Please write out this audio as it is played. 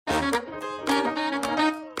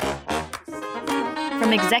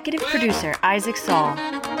From executive producer Isaac Saul,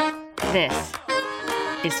 this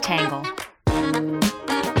is Tangle.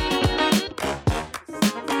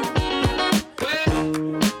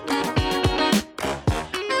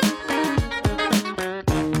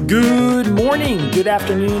 Good morning, good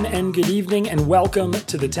afternoon, and good evening, and welcome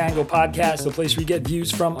to the Tangle Podcast, the place where you get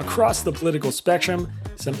views from across the political spectrum,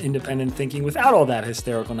 some independent thinking without all that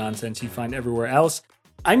hysterical nonsense you find everywhere else.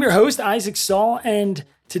 I'm your host, Isaac Saul, and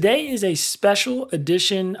today is a special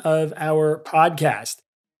edition of our podcast.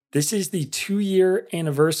 This is the 2-year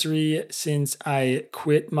anniversary since I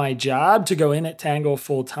quit my job to go in at Tangle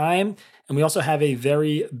full time, and we also have a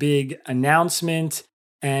very big announcement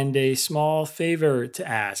and a small favor to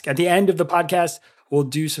ask. At the end of the podcast, we'll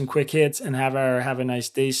do some quick hits and have our Have a Nice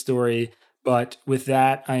Day story. But with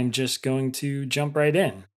that, I'm just going to jump right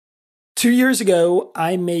in. 2 years ago,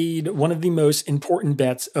 I made one of the most important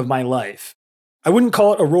bets of my life. I wouldn't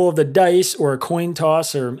call it a roll of the dice or a coin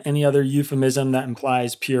toss or any other euphemism that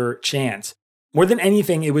implies pure chance. More than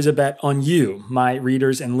anything, it was a bet on you, my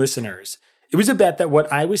readers and listeners. It was a bet that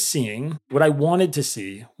what I was seeing, what I wanted to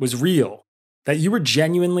see, was real. That you were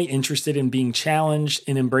genuinely interested in being challenged,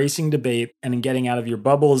 in embracing debate, and in getting out of your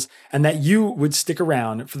bubbles, and that you would stick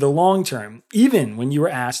around for the long term, even when you were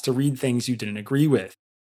asked to read things you didn't agree with.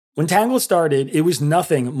 When Tangle started, it was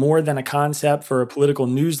nothing more than a concept for a political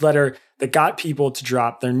newsletter that got people to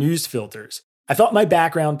drop their news filters. I thought my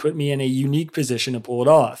background put me in a unique position to pull it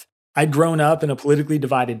off. I'd grown up in a politically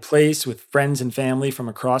divided place with friends and family from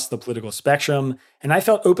across the political spectrum, and I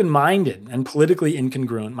felt open-minded and politically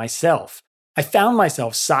incongruent myself. I found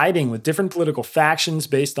myself siding with different political factions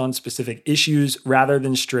based on specific issues rather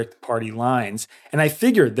than strict party lines, and I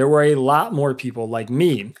figured there were a lot more people like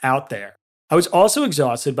me out there. I was also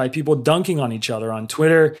exhausted by people dunking on each other on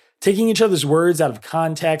Twitter, taking each other's words out of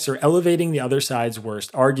context, or elevating the other side's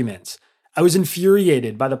worst arguments. I was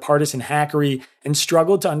infuriated by the partisan hackery and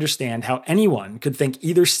struggled to understand how anyone could think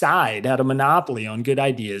either side had a monopoly on good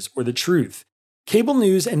ideas or the truth. Cable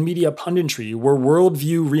news and media punditry were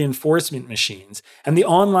worldview reinforcement machines, and the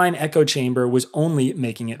online echo chamber was only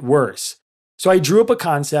making it worse. So I drew up a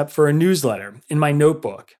concept for a newsletter in my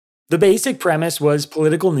notebook. The basic premise was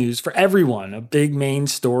political news for everyone, a big main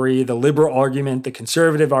story, the liberal argument, the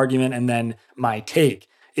conservative argument, and then my take.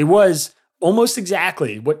 It was almost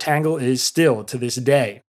exactly what Tangle is still to this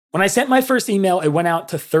day. When I sent my first email, it went out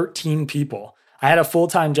to 13 people. I had a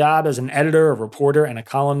full-time job as an editor, a reporter, and a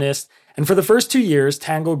columnist, and for the first 2 years,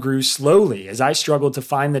 Tangle grew slowly as I struggled to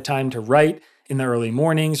find the time to write in the early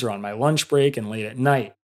mornings or on my lunch break and late at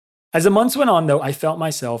night. As the months went on, though, I felt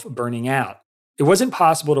myself burning out. It wasn't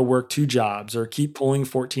possible to work 2 jobs or keep pulling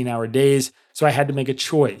 14-hour days, so I had to make a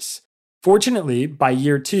choice. Fortunately, by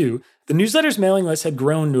year 2, the newsletter's mailing list had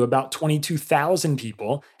grown to about 22,000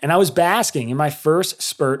 people, and I was basking in my first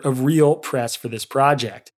spurt of real press for this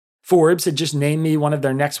project. Forbes had just named me one of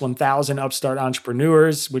their next 1,000 upstart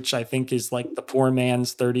entrepreneurs, which I think is like the poor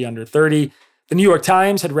man's 30 under 30. The New York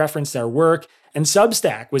Times had referenced their work, and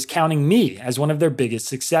Substack was counting me as one of their biggest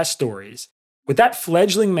success stories. With that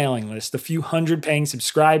fledgling mailing list, a few hundred paying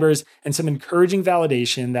subscribers, and some encouraging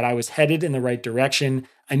validation that I was headed in the right direction,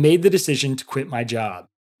 I made the decision to quit my job.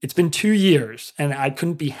 It's been 2 years, and I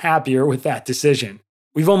couldn't be happier with that decision.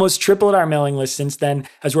 We've almost tripled our mailing list since then,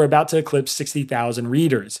 as we're about to eclipse 60,000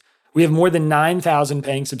 readers. We have more than 9,000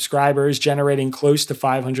 paying subscribers, generating close to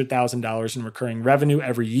 $500,000 in recurring revenue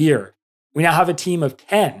every year. We now have a team of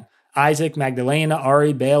 10: Isaac, Magdalena,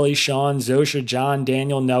 Ari, Bailey, Sean, Zosha, John,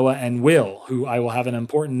 Daniel, Noah, and Will, who I will have an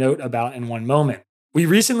important note about in one moment. We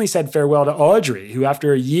recently said farewell to Audrey, who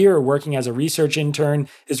after a year working as a research intern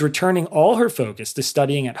is returning all her focus to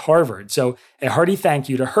studying at Harvard, so a hearty thank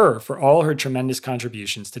you to her for all her tremendous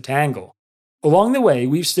contributions to Tangle. Along the way,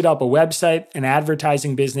 we've stood up a website, an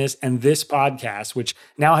advertising business, and this podcast, which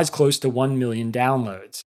now has close to 1 million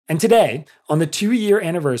downloads. And today, on the 2-year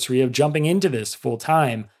anniversary of jumping into this full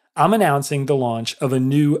time, I'm announcing the launch of a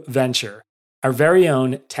new venture, our very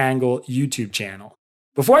own Tangle YouTube channel.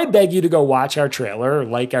 Before I beg you to go watch our trailer,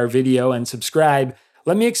 like our video, and subscribe,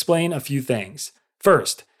 let me explain a few things.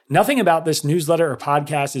 First, nothing about this newsletter or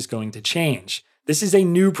podcast is going to change. This is a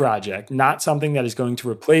new project, not something that is going to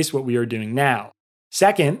replace what we are doing now.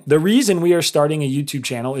 Second, the reason we are starting a YouTube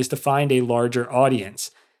channel is to find a larger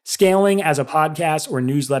audience. Scaling as a podcast or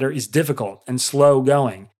newsletter is difficult and slow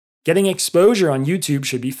going. Getting exposure on YouTube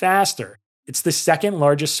should be faster. It's the second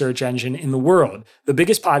largest search engine in the world, the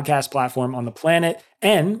biggest podcast platform on the planet,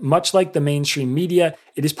 and much like the mainstream media,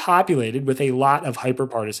 it is populated with a lot of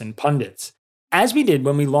hyperpartisan pundits. As we did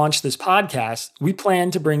when we launched this podcast, we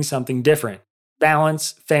plan to bring something different: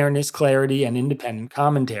 balance, fairness, clarity, and independent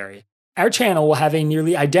commentary. Our channel will have a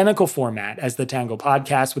nearly identical format as the Tangle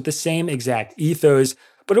podcast with the same exact ethos,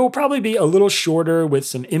 but it will probably be a little shorter with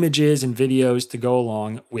some images and videos to go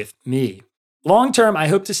along with me. Long term, I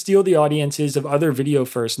hope to steal the audiences of other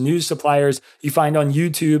video-first news suppliers you find on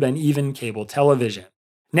YouTube and even cable television.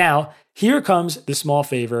 Now, here comes the small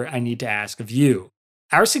favor I need to ask of you.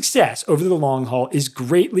 Our success over the long haul is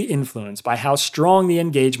greatly influenced by how strong the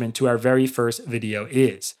engagement to our very first video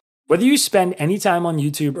is. Whether you spend any time on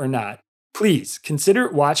YouTube or not, please consider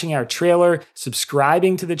watching our trailer,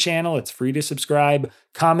 subscribing to the channel, it's free to subscribe,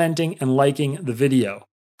 commenting, and liking the video.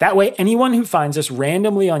 That way, anyone who finds us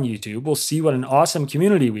randomly on YouTube will see what an awesome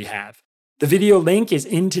community we have. The video link is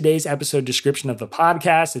in today's episode description of the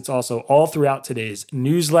podcast. It's also all throughout today's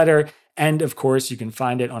newsletter. And of course, you can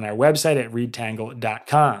find it on our website at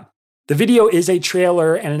readtangle.com. The video is a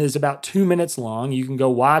trailer and it is about 2 minutes long. You can go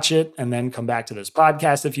watch it and then come back to this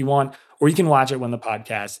podcast if you want, or you can watch it when the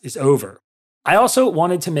podcast is over. I also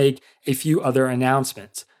wanted to make a few other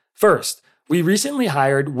announcements. First, we recently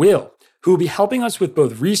hired Will, who will be helping us with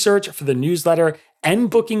both research for the newsletter and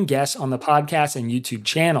booking guests on the podcast and YouTube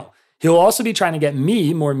channel. He'll also be trying to get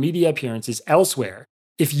me more media appearances elsewhere.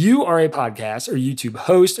 If you are a podcast or YouTube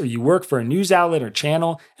host or you work for a news outlet or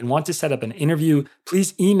channel and want to set up an interview,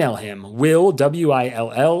 please email him, Will,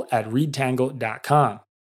 W-I-L-L, at readtangle.com.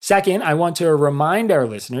 Second, I want to remind our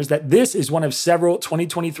listeners that this is one of several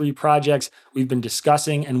 2023 projects we've been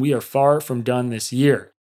discussing, and we are far from done this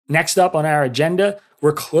year. Next up on our agenda,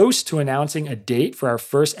 we're close to announcing a date for our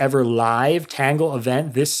first ever live Tangle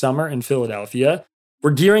event this summer in Philadelphia.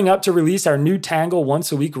 We're gearing up to release our new Tangle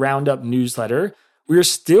once-a-week roundup newsletter. We are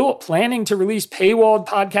still planning to release paywalled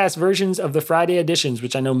podcast versions of the Friday editions,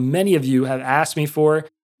 which I know many of you have asked me for.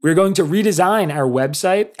 We're going to redesign our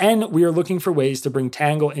website, and we are looking for ways to bring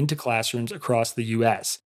Tangle into classrooms across the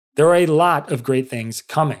US. There are a lot of great things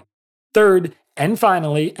coming. Third, and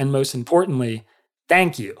finally, and most importantly,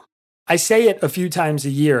 thank you. I say it a few times a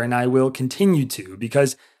year, and I will continue to,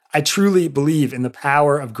 because I truly believe in the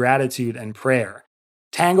power of gratitude and prayer.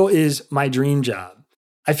 Tangle is my dream job.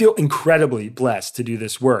 I feel incredibly blessed to do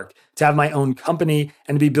this work, to have my own company,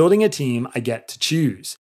 and to be building a team I get to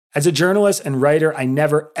choose. As a journalist and writer, I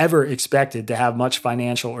never ever expected to have much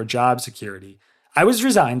financial or job security. I was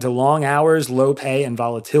resigned to long hours, low pay, and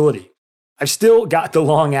volatility. I've still got the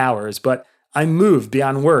long hours, but I'm moved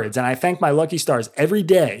beyond words, and I thank my lucky stars every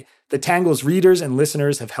day that Tangle's readers and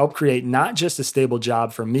listeners have helped create not just a stable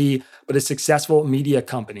job for me, but a successful media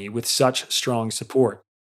company with such strong support.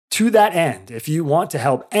 To that end, if you want to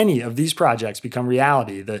help any of these projects become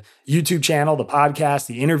reality, the YouTube channel, the podcast,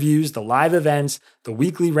 the interviews, the live events, the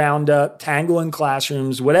weekly roundup, Tangle in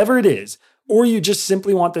classrooms, whatever it is, or you just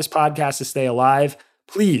simply want this podcast to stay alive,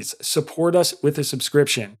 please support us with a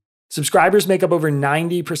subscription. Subscribers make up over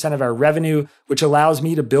 90% of our revenue, which allows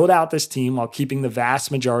me to build out this team while keeping the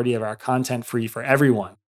vast majority of our content free for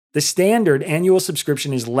everyone. The standard annual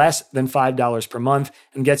subscription is less than $5 per month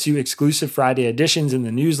and gets you exclusive Friday editions in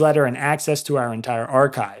the newsletter and access to our entire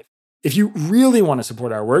archive. If you really want to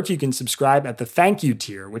support our work, you can subscribe at the thank you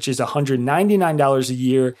tier, which is $199 a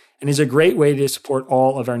year and is a great way to support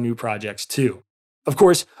all of our new projects too. Of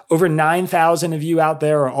course, over 9,000 of you out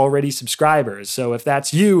there are already subscribers, so if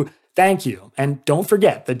that's you, thank you. And don't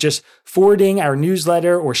forget that just forwarding our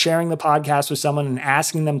newsletter or sharing the podcast with someone and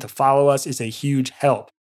asking them to follow us is a huge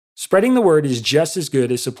help. Spreading the word is just as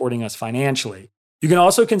good as supporting us financially. You can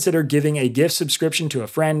also consider giving a gift subscription to a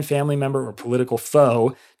friend, family member, or political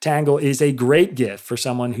foe. Tangle is a great gift for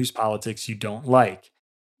someone whose politics you don't like.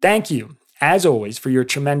 Thank you, as always, for your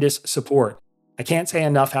tremendous support. I can't say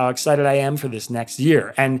enough how excited I am for this next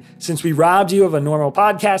year. And since we robbed you of a normal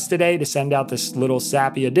podcast today to send out this little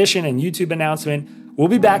sappy edition and YouTube announcement, we'll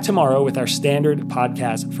be back tomorrow with our standard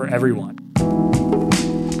podcast for everyone.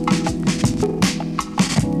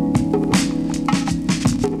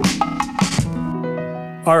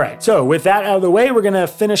 All right, so with that out of the way, we're going to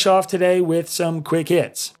finish off today with some quick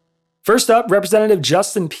hits. First up, Representative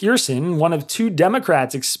Justin Pearson, one of 2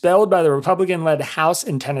 Democrats expelled by the Republican-led House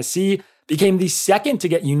in Tennessee, became the second to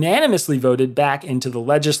get unanimously voted back into the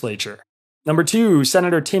legislature. Number 2,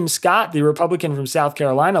 Senator Tim Scott, the Republican from South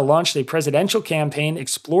Carolina, launched a presidential campaign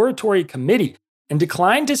exploratory committee and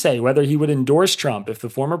declined to say whether he would endorse Trump if the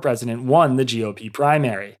former president won the GOP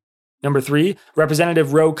primary. Number 3,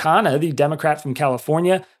 Representative Ro Khanna, the Democrat from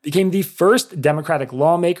California, became the first Democratic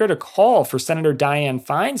lawmaker to call for Senator Dianne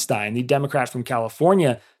Feinstein, the Democrat from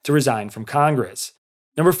California, to resign from Congress.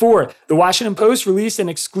 Number 4, the Washington Post released an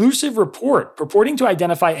exclusive report purporting to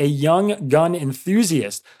identify a young gun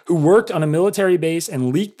enthusiast who worked on a military base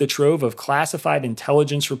and leaked the trove of classified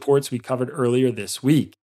intelligence reports we covered earlier this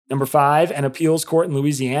week. Number 5, an appeals court in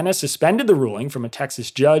Louisiana suspended the ruling from a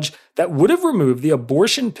Texas judge that would have removed the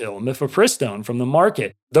abortion pill mifepristone from the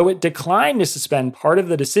market, though it declined to suspend part of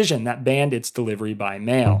the decision that banned its delivery by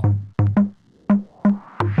mail.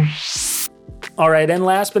 All right, and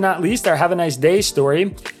last but not least, our Have a Nice Day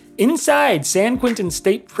story. Inside San Quentin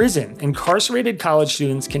State Prison, incarcerated college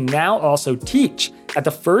students can now also teach at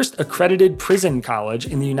the first accredited prison college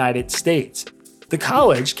in the United States. The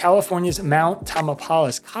college, California's Mount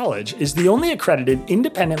Tamalpais College, is the only accredited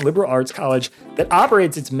independent liberal arts college that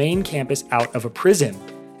operates its main campus out of a prison.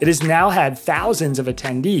 It has now had thousands of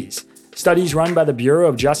attendees. Studies run by the Bureau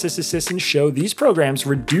of Justice Assistance show these programs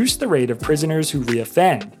reduce the rate of prisoners who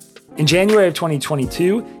reoffend. In January of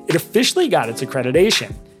 2022, it officially got its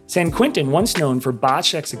accreditation. San Quentin, once known for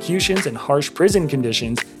botched executions and harsh prison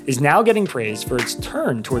conditions, is now getting praised for its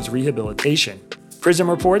turn towards rehabilitation. Prism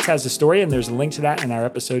Reports has the story, and there's a link to that in our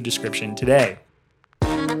episode description today.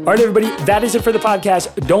 All right, everybody, that is it for the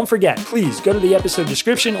podcast. Don't forget, please go to the episode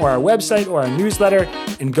description or our website or our newsletter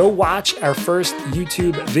and go watch our first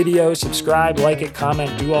YouTube video. Subscribe, like it,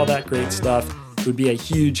 comment, do all that great stuff. It would be a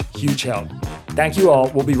huge, huge help. Thank you all.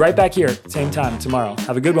 We'll be right back here, same time tomorrow.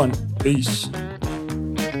 Have a good one. Peace.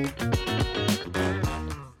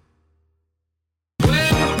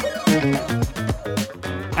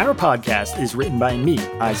 Our podcast is written by me,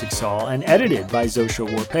 Isaac Saul, and edited by Zosha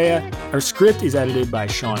Warpea. Our script is edited by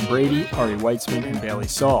Sean Brady, Ari Weitzman, and Bailey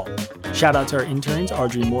Saul. Shout out to our interns,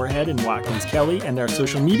 Audrey Moorhead and Watkins Kelly, and our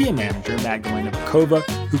social media manager, Magdalena Bukova,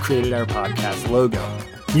 who created our podcast logo.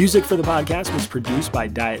 Music for the podcast was produced by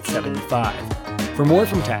Diet75. For more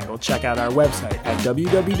from Tangle, check out our website at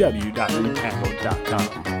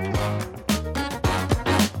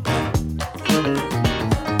www.readtangle.com.